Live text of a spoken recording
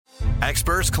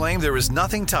Experts claim there is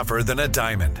nothing tougher than a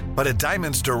diamond. But at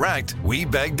Diamonds Direct, we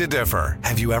beg to differ.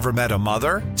 Have you ever met a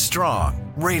mother?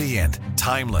 Strong, radiant,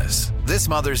 timeless. This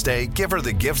Mother's Day, give her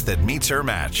the gift that meets her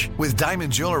match. With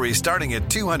diamond jewelry starting at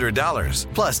 $200.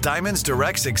 Plus, Diamonds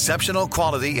Direct's exceptional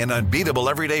quality and unbeatable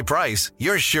everyday price,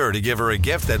 you're sure to give her a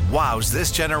gift that wows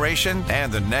this generation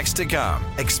and the next to come.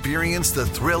 Experience the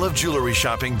thrill of jewelry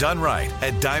shopping done right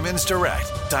at Diamonds Direct.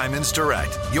 Diamonds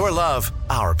Direct. Your love,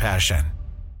 our passion.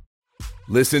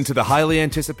 Listen to the highly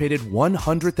anticipated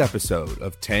 100th episode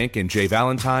of Tank and Jay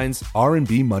Valentine's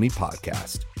R&B Money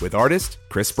Podcast with artist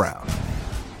Chris Brown.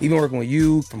 Even working with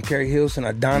you, from Carrie Hilson,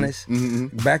 Adonis,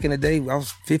 back in the day, I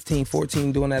was 15,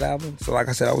 14 doing that album. So like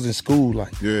I said, I was in school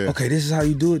okay, this is how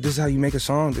you do it. This is how you make a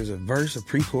song. There's a verse, a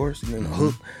pre-chorus, and then a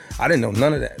hook. I didn't know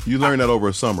none of that. You learned that over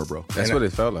a summer, bro. That's what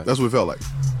it felt like. That's what it felt like.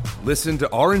 Listen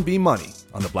to R&B Money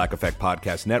on the Black Effect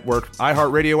Podcast Network,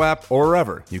 iHeartRadio app, or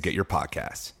wherever you get your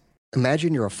podcasts.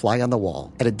 Imagine you're a fly on the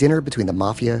wall at a dinner between the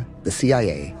mafia, the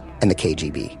CIA, and the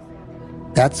KGB.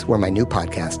 That's where my new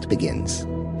podcast begins.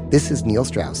 This is Neil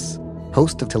Strauss,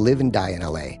 host of To Live and Die in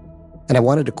LA. And I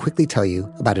wanted to quickly tell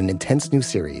you about an intense new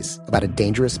series about a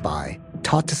dangerous spy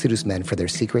taught to seduce men for their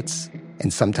secrets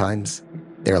and sometimes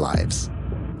their lives.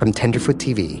 From Tenderfoot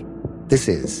TV, this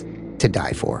is To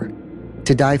Die For.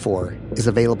 To Die For is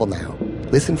available now.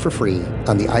 Listen for free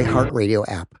on the iHeartRadio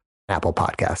app, Apple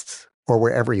Podcasts, or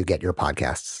wherever you get your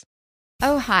podcasts.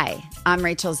 Oh, hi, I'm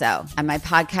Rachel Zoe, and my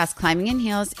podcast, Climbing in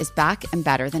Heels, is back and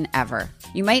better than ever.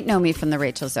 You might know me from the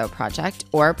Rachel Zoe Project,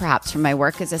 or perhaps from my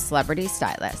work as a celebrity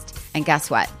stylist. And guess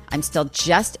what? I'm still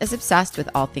just as obsessed with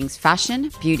all things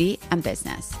fashion, beauty, and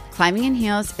business. Climbing in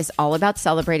Heels is all about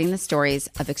celebrating the stories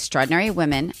of extraordinary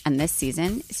women, and this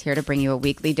season is here to bring you a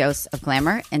weekly dose of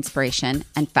glamour, inspiration,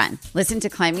 and fun. Listen to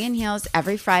Climbing in Heels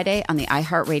every Friday on the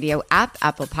iHeartRadio app,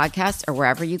 Apple Podcasts, or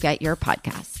wherever you get your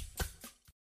podcasts.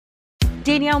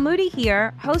 Danielle Moody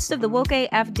here, host of the Woke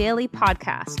AF Daily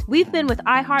podcast. We've been with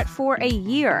iHeart for a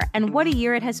year, and what a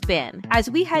year it has been. As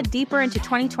we head deeper into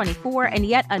 2024 and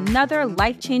yet another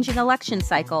life-changing election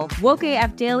cycle, Woke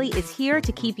AF Daily is here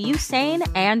to keep you sane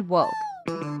and woke.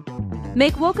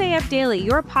 Make Woke AF Daily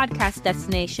your podcast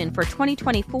destination for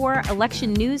 2024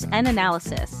 election news and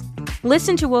analysis.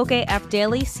 Listen to Woke AF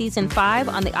Daily Season 5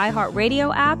 on the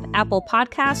iHeartRadio app, Apple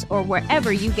Podcasts, or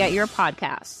wherever you get your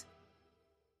podcasts.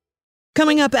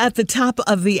 Coming up at the top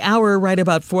of the hour, right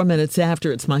about 4 minutes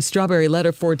after, it's my strawberry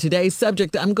letter for today's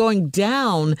subject. I'm going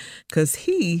down because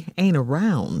he ain't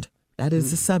around. That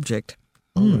is the subject.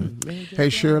 Hey,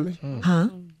 Shirley. Huh?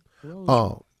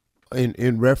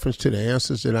 In reference to the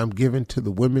answers that I'm giving to the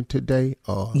women today,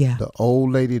 the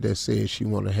old lady that says she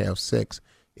want to have sex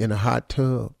in a hot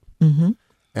tub.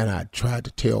 And I tried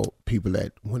to tell people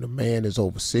that when a man is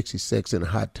over 60, sex in a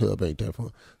hot tub ain't that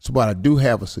fun. So, but I do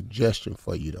have a suggestion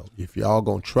for you, though. If y'all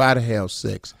going to try to have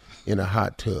sex in a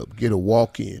hot tub, get a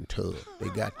walk-in tub. They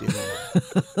got them.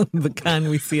 The kind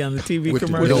we see on the TV With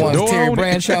commercial. the ones Terry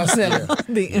Bradshaw said.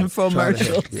 The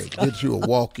infomercial. Get you a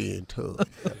walk-in tub.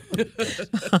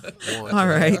 All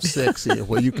right. Sex in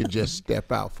where you can just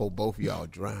step out before both of y'all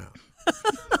drown.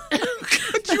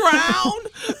 Drown?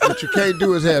 What you can't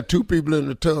do is have two people in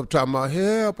the tub talking about,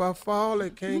 help, I fall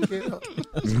and can't get up.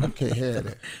 You can't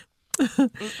have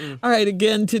that. All right,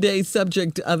 again, today's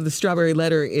subject of the strawberry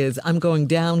letter is I'm going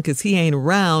down because he ain't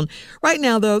around. Right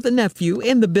now, though, the nephew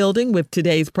in the building with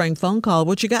today's prank phone call.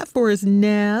 What you got for us,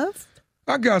 Nev?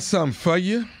 I got something for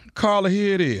you. Caller,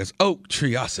 here it is. Oak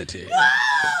Triosity.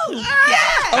 Woo!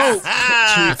 Yes! Oak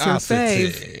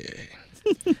Triosity.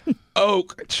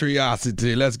 Oak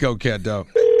Triosity. Let's go, cat dog.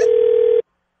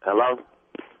 Hello?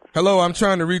 Hello, I'm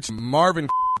trying to reach Marvin,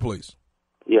 please.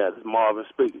 Yeah, this is Marvin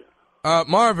speaking.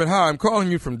 Marvin, hi. I'm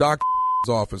calling you from Doc's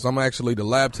office. I'm actually the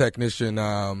lab technician.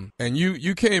 And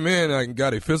you came in and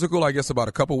got a physical, I guess, about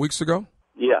a couple weeks ago?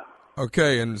 Yeah.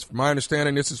 Okay, and my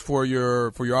understanding, this is for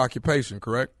your occupation,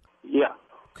 correct? Yeah.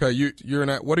 Okay, you're in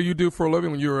that. What do you do for a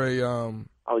living when you're a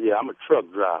Oh yeah, I'm a truck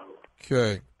driver.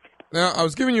 Okay. Now, I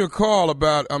was giving you a call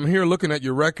about, I'm here looking at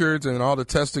your records and all the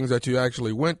testings that you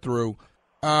actually went through.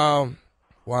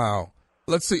 Wow.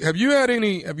 Let's see. Have you had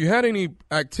any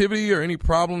activity or any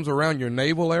problems around your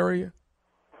navel area?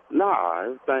 Nah,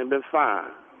 everything been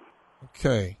fine.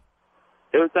 Okay.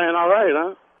 Everything all right,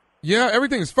 huh? Yeah,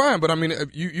 everything's fine, but I mean,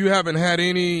 you haven't had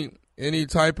any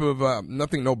type of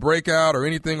nothing, no breakout or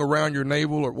anything around your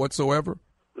navel or whatsoever?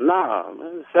 Nah,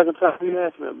 man. The second time you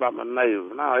asked me about my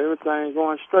navel. Nah, everything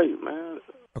going straight, man.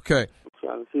 Okay. I'm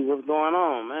trying to see what's going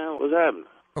on, man. What's happening?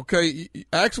 Okay.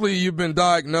 Actually, you've been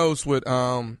diagnosed with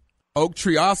Oak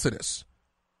Triositis.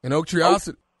 And Oak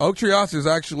Triositis is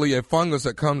actually a fungus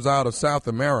that comes out of South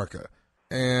America.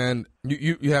 and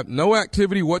you have no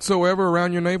activity whatsoever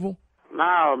around your navel?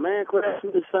 No, man, quit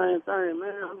asking the same thing,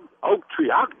 man. Oak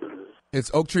triocetus.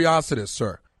 It's oak triocetus,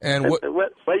 sir. And what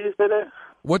you say that?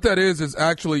 What that is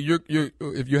actually you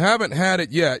if you haven't had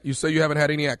it yet, you say you haven't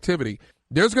had any activity,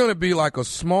 there's going to be like a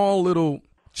small little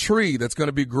tree that's going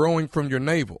to be growing from your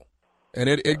navel. And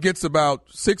it gets about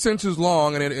 6 inches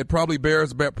long, and it probably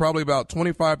bears about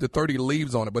 25 to 30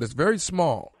 leaves on it, but it's very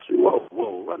small.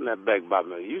 Whoa, run that back by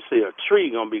me. You see a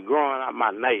tree going to be growing out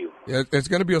my navel. It's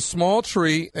going to be a small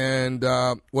tree, and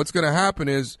what's going to happen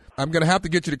is I'm going to have to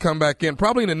get you to come back in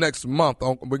probably in the next month.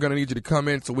 We're going to need you to come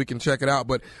in so we can check it out,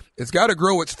 but it's got to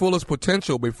grow its fullest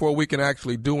potential before we can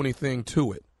actually do anything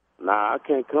to it. Nah, I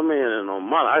can't come in no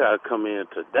month. I got to come in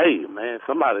today, man.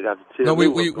 Somebody got to tell me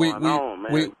what's going on,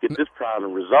 man. Get this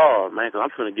problem resolved, man, because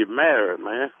I'm finna get married,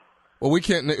 man. Well, we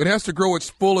can't. It has to grow its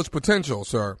fullest potential,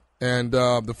 sir. And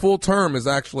the full term is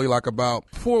actually like about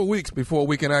 4 weeks before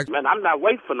we can actually. Man, I'm not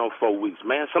waiting for no 4 weeks,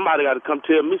 man. Somebody got to come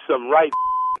tell me something right.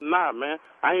 Nah, man.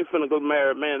 I ain't finna go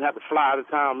married, man, and have to fly out of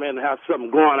town, man, and have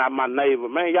something growing out my navel,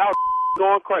 man. Y'all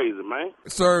going crazy, man.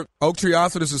 Sir, oak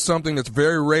triocetus is something that's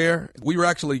very rare. We were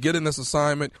actually getting this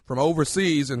assignment from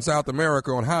overseas in South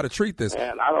America on how to treat this.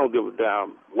 Man, I don't give a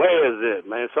damn. Where is it,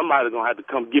 man? Somebody's going to have to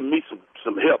come give me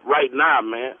some help right now,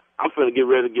 man. I'm finna get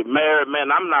ready to get married,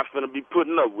 man. I'm not finna be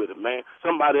putting up with it, man.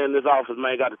 Somebody in this office,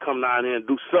 man, got to come down here and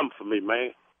do something for me,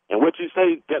 man. And what you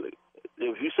say,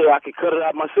 if you say I can cut it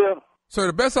out myself? Sir,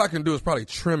 the best I can do is probably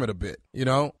trim it a bit,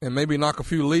 and maybe knock a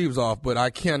few leaves off, but I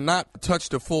cannot touch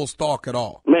the full stalk at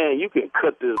all. Man, you can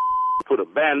cut this, put a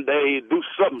Band-Aid, do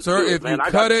something. Sir, if you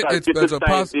cut it, there's a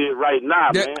possibility. Right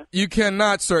now, man. You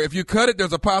cannot, sir. If you cut it,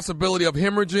 there's a possibility of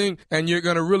hemorrhaging, and you're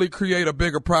going to really create a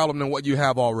bigger problem than what you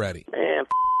have already. Man,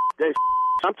 that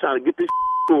I'm trying to get this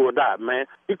pulled out, man.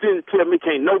 You didn't tell me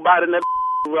can't nobody in that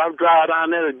I'll drive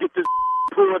down there and get this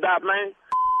pulled out, man.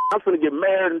 I'm finna get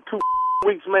married in 2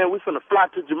 weeks, man. We finna fly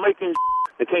to Jamaica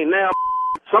and can't now.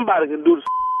 Somebody can do this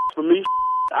for me.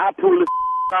 I pull this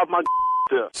out my.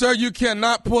 Sir, you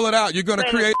cannot pull it out. You're gonna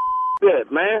create.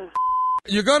 That, man.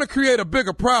 You're gonna create a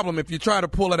bigger problem if you try to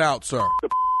pull it out, sir. The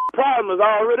problem is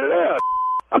already there.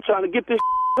 I'm trying to get this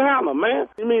hammer, man.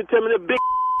 You mean to tell me that big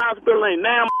hospital ain't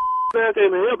now there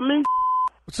can help me?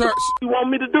 Sir, what you want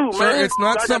me to do, sir, man? It's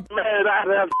not something. Man,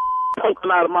 I have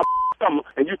poking out of my stomach,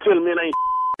 and you telling me it ain't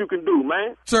you can do,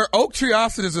 man. Sir, oak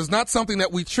triocetus is not something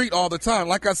that we treat all the time.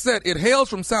 Like I said, it hails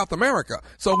from South America.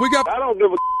 So we got. I don't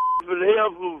give a for the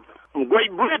hell from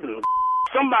Great Britain.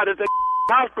 Somebody at the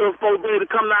hospital folks there to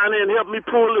come down there and help me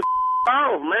pull this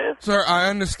off, man. Sir, I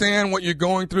understand what you're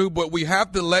going through, but we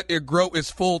have to let it grow its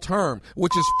full term,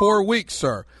 which is 4 weeks,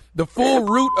 sir. The full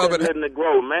root of it. Letting it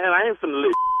grow, man. I ain't finna let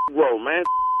it grow, man.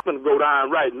 Finna go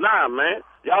down right now, man.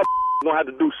 Y'all gonna have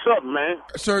to do something, man.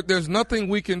 Sir, there's nothing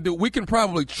we can do. We can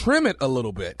probably trim it a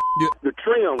little bit. The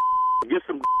trim, get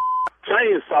some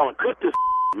chainsaw and cut this,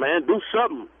 man. Do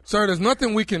something. Sir, there's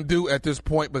nothing we can do at this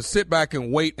point but sit back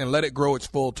and wait and let it grow its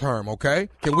full term, okay?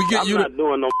 Can we get I'm not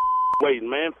doing no waiting,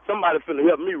 man. Somebody finna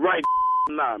help me right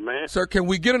now, man. Sir, can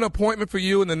we get an appointment for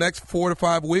you in the next 4 to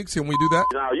 5 weeks? Can we do that?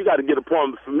 No, you got to get an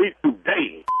appointment for me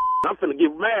today. I'm finna get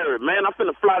married, man. I'm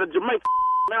finna fly to Jamaica.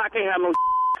 Man, I can't have no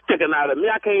sticking out of me.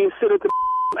 I can't even sit at the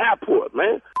airport,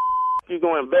 man. You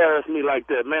gonna embarrass me like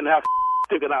that, man, have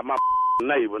sticking out my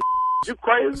neighbor. You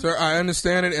crazy? Sir, I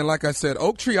understand it, and like I said,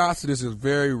 oak triocetus is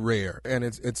very rare, and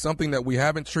it's something that we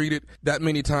haven't treated that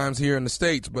many times here in the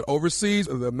States. But overseas,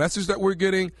 the message that we're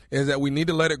getting is that we need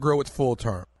to let it grow its full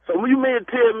term. So you mean to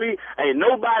tell me ain't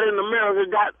nobody in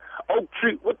America got oak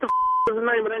tree? What the is the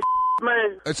name of that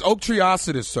man? It's oak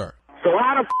triocetus, sir. So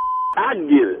how the I can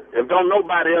get it if don't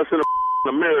nobody else in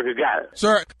America got it?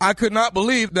 Sir, I could not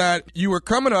believe that you were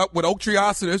coming up with oak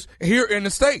triocetus here in the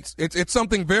States. It's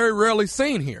something very rarely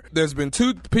seen here. There's been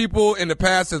 2 people in the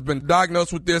past that's been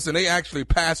diagnosed with this, and they actually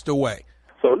passed away.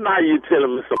 So now you're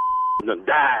telling me some done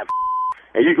died,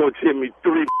 and you're going to tell me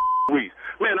 3 weeks.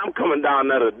 Man, I'm coming down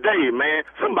there today, man.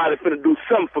 Somebody finna do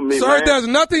something for me, sir, man. There's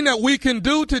nothing that we can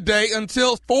do today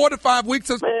until 4 to 5 weeks.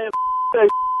 Man,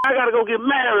 I got to go get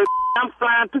married. I'm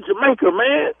flying to Jamaica,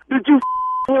 man. Did you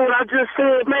hear what I just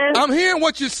said, man? I'm hearing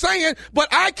what you're saying, but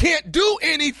I can't do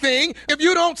anything if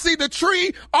you don't see the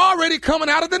tree already coming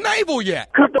out of the navel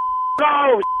yet. Cut the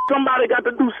off. Somebody got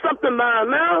to do something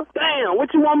now. Damn,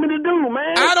 what you want me to do,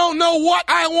 man? I don't know what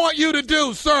I want you to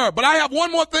do, sir, but I have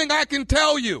one more thing I can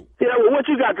tell you. Yeah, well, what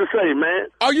you got to say, man?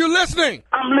 Are you listening?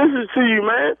 I'm listening to you,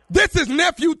 man. This is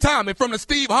Nephew Tommy from the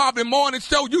Steve Harvey Morning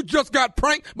Show. You just got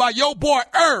pranked by your boy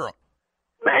Earl.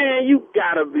 Man, you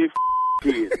gotta be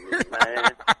kidding me,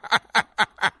 man.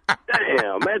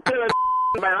 Damn, man, tell that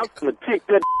man I'm gonna kick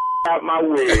that out my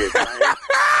way, man.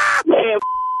 Man,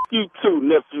 you too,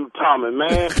 nephew Tommy,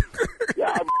 man.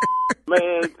 Y'all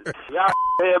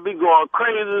have me going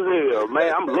crazy as hell,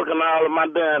 man. I'm looking all of my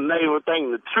damn neighbors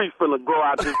thinking the tree finna grow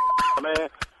out this man.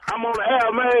 I'm on the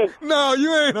air, man. No,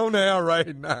 you ain't on the air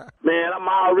right now. Man, I'm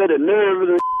already nervous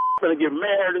and finna get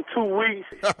married in 2 weeks.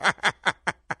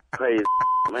 Crazy,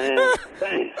 man.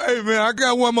 Dang. Hey, man, I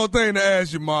got one more thing to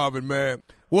ask you, Marvin, man.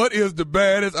 What is the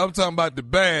baddest, I'm talking about the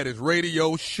baddest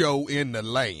radio show in the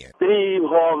land? Steve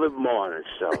Harvey Morning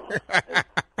Show.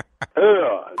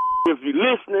 If you're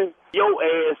listening, your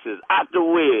ass is out the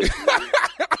way.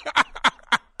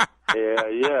 Yeah,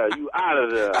 you out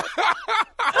of there.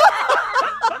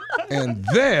 And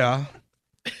there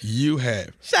you have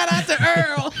it. Shout out to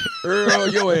Earl. Earl,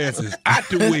 your ass is out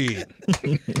the way.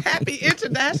 Happy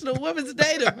International Women's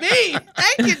Day to me.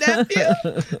 Thank you, nephew.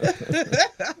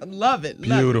 Love it.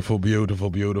 Beautiful, beautiful,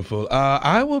 beautiful.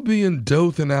 I will be in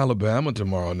Dothan, Alabama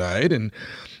tomorrow night, and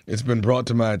it's been brought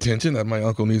to my attention that my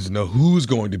uncle needs to know who's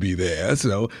going to be there,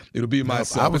 so it'll be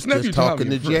myself. I was just talking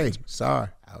to Jay. Sorry.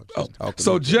 I was just talking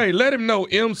so to Jay, let him know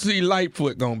MC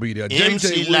Lightfoot going to be there.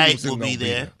 MC Light will be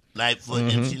there.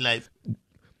 Lightfoot, MC Lightfoot.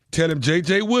 Tell him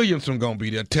J.J. Williamson going to be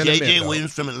there. J.J.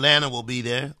 Williams from Atlanta will be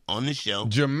there on the show.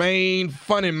 Jermaine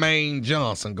Funny Man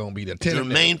Johnson going to be there.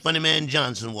 Jermaine Funny Man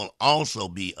Johnson will also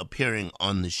be appearing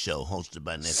on the show hosted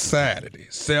by Nephew. Saturday,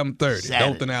 7:30,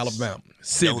 Dothan, Alabama.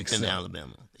 Civic Dothan,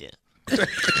 Alabama. Yeah.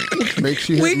 Make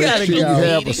sure you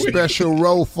have a special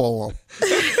role for him.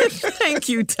 Thank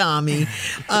you, Tommy.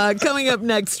 Coming up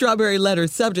next, Strawberry Letter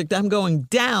subject, I'm going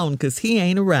down because he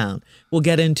ain't around. We'll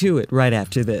get into it right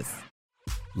after this.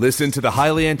 Listen to the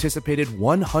highly anticipated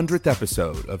 100th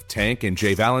episode of Tank and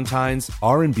Jay Valentine's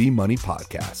R&B Money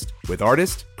Podcast with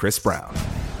artist Chris Brown.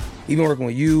 Even working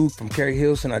with you, from Carrie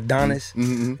Hilson, Adonis.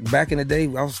 Back in the day,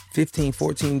 I was 15,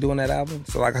 14 doing that album.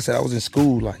 So like I said, I was in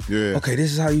school okay,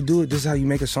 this is how you do it. This is how you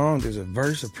make a song. There's a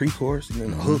verse, a pre-chorus, and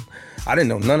then a hook. I didn't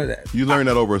know none of that. You learned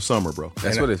that over a summer, bro.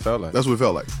 That's what it felt like. That's what it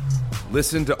felt like.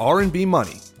 Listen to R&B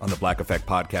Money on the Black Effect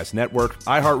Podcast Network,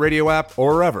 iHeartRadio app,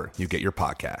 or wherever you get your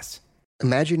podcasts.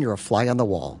 Imagine you're a fly on the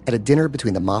wall at a dinner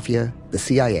between the Mafia, the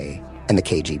CIA, and the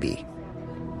KGB.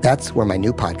 That's where my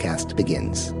new podcast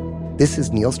begins. This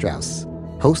is Neil Strauss,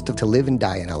 host of To Live and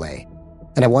Die in LA,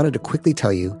 and I wanted to quickly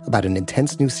tell you about an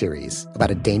intense new series about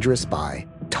a dangerous spy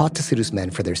taught to seduce men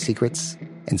for their secrets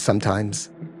and sometimes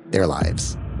their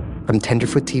lives. From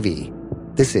Tenderfoot TV,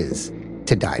 this is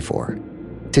To Die For.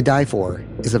 To Die For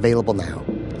is available now.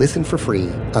 Listen for free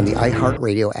on the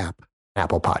iHeartRadio app,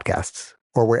 Apple Podcasts,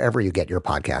 or wherever you get your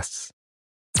podcasts.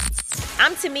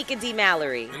 I'm Tamika D.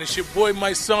 Mallory. And it's your boy,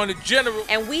 my son, the General.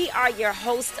 And we are your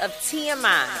hosts of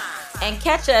TMI. And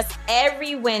catch us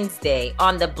every Wednesday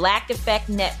on the Black Effect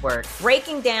Network,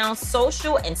 breaking down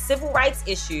social and civil rights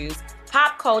issues,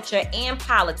 pop culture, and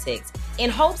politics in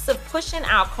hopes of pushing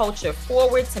our culture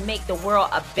forward to make the world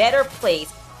a better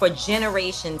place for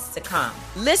generations to come.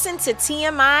 Listen to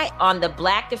TMI on the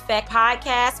Black Effect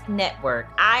Podcast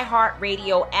Network,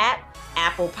 iHeartRadio app,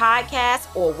 Apple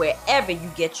Podcasts, or wherever you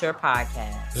get your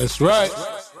podcasts. That's right.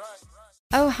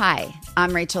 Oh, hi,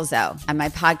 I'm Rachel Zoe, and my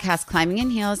podcast, Climbing in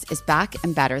Heels, is back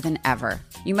and better than ever.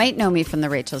 You might know me from the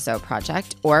Rachel Zoe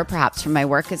Project, or perhaps from my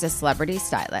work as a celebrity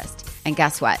stylist. And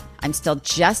guess what? I'm still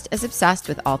just as obsessed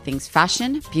with all things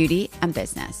fashion, beauty, and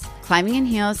business. Climbing in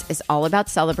Heels is all about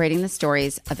celebrating the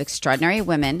stories of extraordinary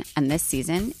women, and this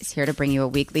season is here to bring you a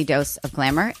weekly dose of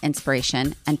glamour,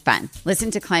 inspiration, and fun.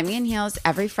 Listen to Climbing in Heels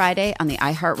every Friday on the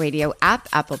iHeartRadio app,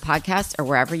 Apple Podcasts, or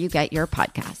wherever you get your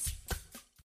podcasts.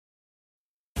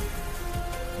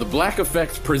 The Black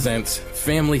Effect presents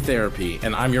Family Therapy,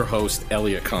 and I'm your host,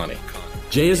 Elliot Connie.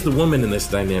 Jay is the woman in this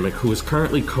dynamic who is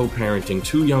currently co-parenting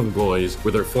 2 young boys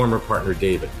with her former partner,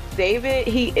 David. David,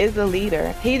 he is a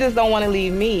leader. He just don't want to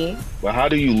leave me. But how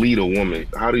do you lead a woman?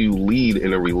 How do you lead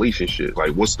in a relationship?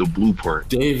 Like, what's the blueprint?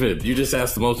 David, you just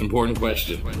asked the most important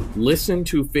question. Listen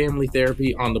to Family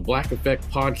Therapy on the Black Effect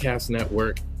Podcast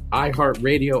Network,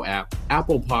 iHeartRadio app,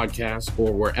 Apple Podcasts,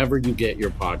 or wherever you get your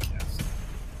podcasts.